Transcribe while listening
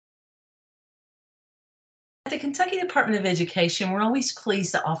the Kentucky Department of Education, we're always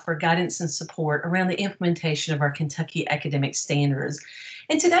pleased to offer guidance and support around the implementation of our Kentucky academic standards.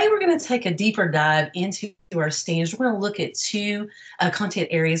 And today we're going to take a deeper dive into our standards. We're going to look at two content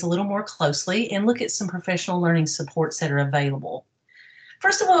areas a little more closely and look at some professional learning supports that are available.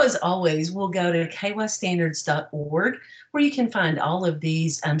 First of all, as always, we'll go to kystandards.org where you can find all of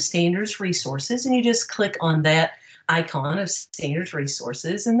these standards resources, and you just click on that icon of standards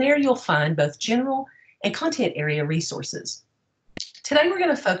resources, and there you'll find both general and content area resources. Today we're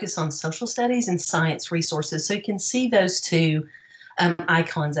going to focus on social studies and science resources, so you can see those two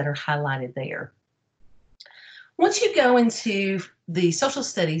icons that are highlighted there. Once you go into the social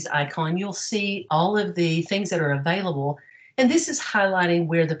studies icon, you'll see all of the things that are available, and this is highlighting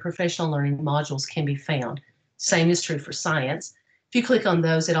where the professional learning modules can be found. Same is true for science. If you click on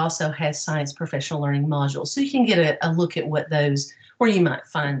those, it also has science professional learning modules, so you can get a look at what those, where you might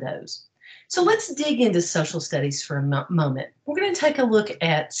find those. So let's dig into social studies for a moment. We're going to take a look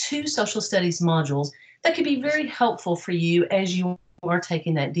at two social studies modules that could be very helpful for you as you are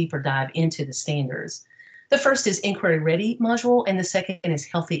taking that deeper dive into the standards. The first is Inquiry Ready module, and the second is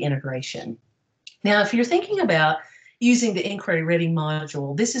Healthy Integration. Now, if you're thinking about using the Inquiry Ready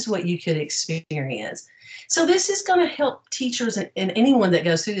module, this is what you could experience. So this is going to help teachers and anyone that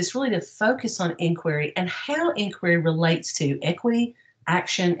goes through this really to focus on inquiry and how inquiry relates to equity,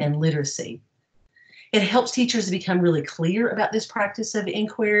 action, and literacy. It helps teachers to become really clear about this practice of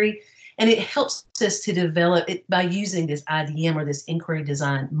inquiry, and it helps us to develop it by using this IDM or this inquiry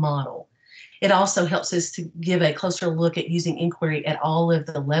design model. It also helps us to give a closer look at using inquiry at all of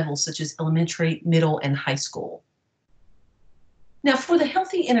the levels, such as elementary, middle, and high school. Now, for the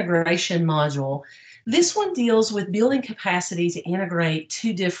Healthy Integration module, this one deals with building capacity to integrate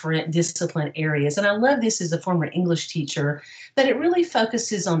two different discipline areas. And I love this as a former English teacher, that it really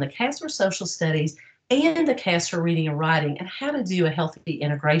focuses on the CAS for Social Studies and the CAS for Reading and Writing and how to do a healthy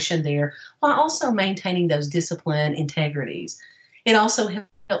integration there while also maintaining those discipline integrities. It also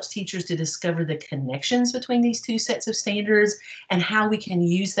helps teachers to discover the connections between these two sets of standards and how we can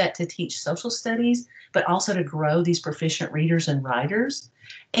use that to teach social studies, but also to grow these proficient readers and writers,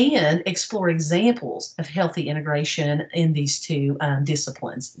 and explore examples of healthy integration in these two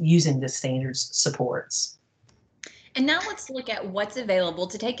disciplines using the standards supports. And now let's look at what's available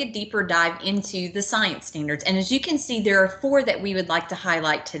to take a deeper dive into the science standards. And as you can see, there are four that we would like to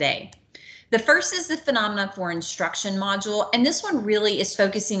highlight today. The first is the Phenomena for Instruction module, and this one really is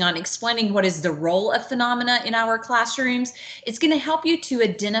focusing on explaining what is the role of phenomena in our classrooms. It's going to help you to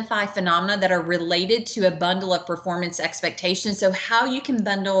identify phenomena that are related to a bundle of performance expectations, so how you can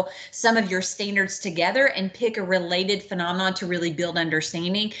bundle some of your standards together and pick a related phenomenon to really build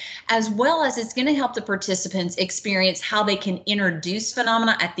understanding, as well as it's going to help the participants experience how they can introduce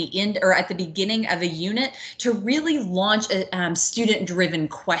phenomena at the end or at the beginning of a unit to really launch student-driven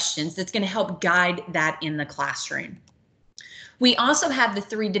questions that's going to help guide that in the classroom. We also have the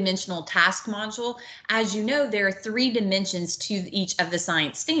three-dimensional task module. As you know, there are 3 dimensions to each of the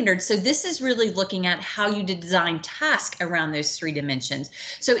science standards. So this is really looking at how you design tasks around those 3 dimensions.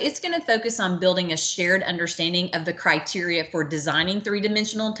 So it's going to focus on building a shared understanding of the criteria for designing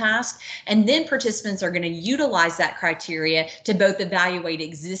 3-dimensional tasks. And then participants are going to utilize that criteria to both evaluate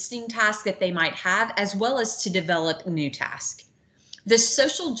existing tasks that they might have, as well as to develop new tasks. The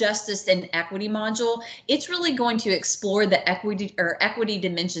social justice and equity module, it's really going to explore the equity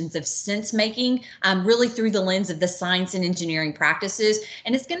dimensions of sense making, really through the lens of the science and engineering practices.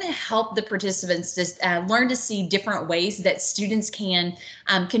 And it's going to help the participants to learn to see different ways that students can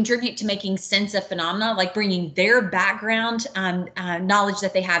contribute to making sense of phenomena, like bringing their background knowledge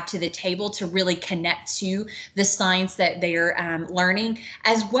that they have to the table to really connect to the science that they're learning,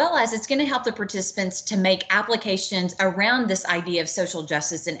 as well as it's going to help the participants to make applications around this idea of social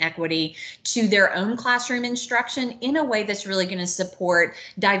justice and equity to their own classroom instruction in a way that's really going to support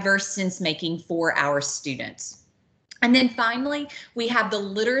diverse sense making for our students. And then finally, we have the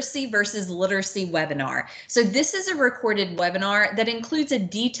literacy versus literacy webinar. So this is a recorded webinar that includes a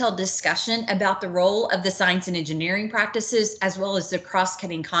detailed discussion about the role of the science and engineering practices, as well as the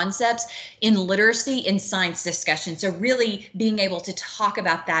cross-cutting concepts in literacy in science discussion. So really being able to talk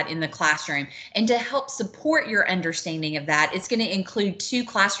about that in the classroom. And to help support your understanding of that, it's going to include 2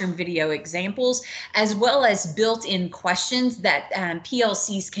 classroom video examples, as well as built-in questions that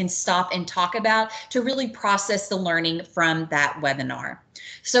PLCs can stop and talk about to really process the learning from that webinar.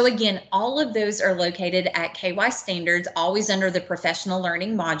 So again, all of those are located at KY Standards, always under the professional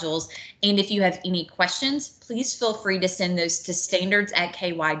learning modules. And if you have any questions, please feel free to send those to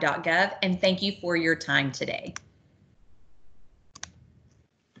standards@ky.gov. And thank you for your time today.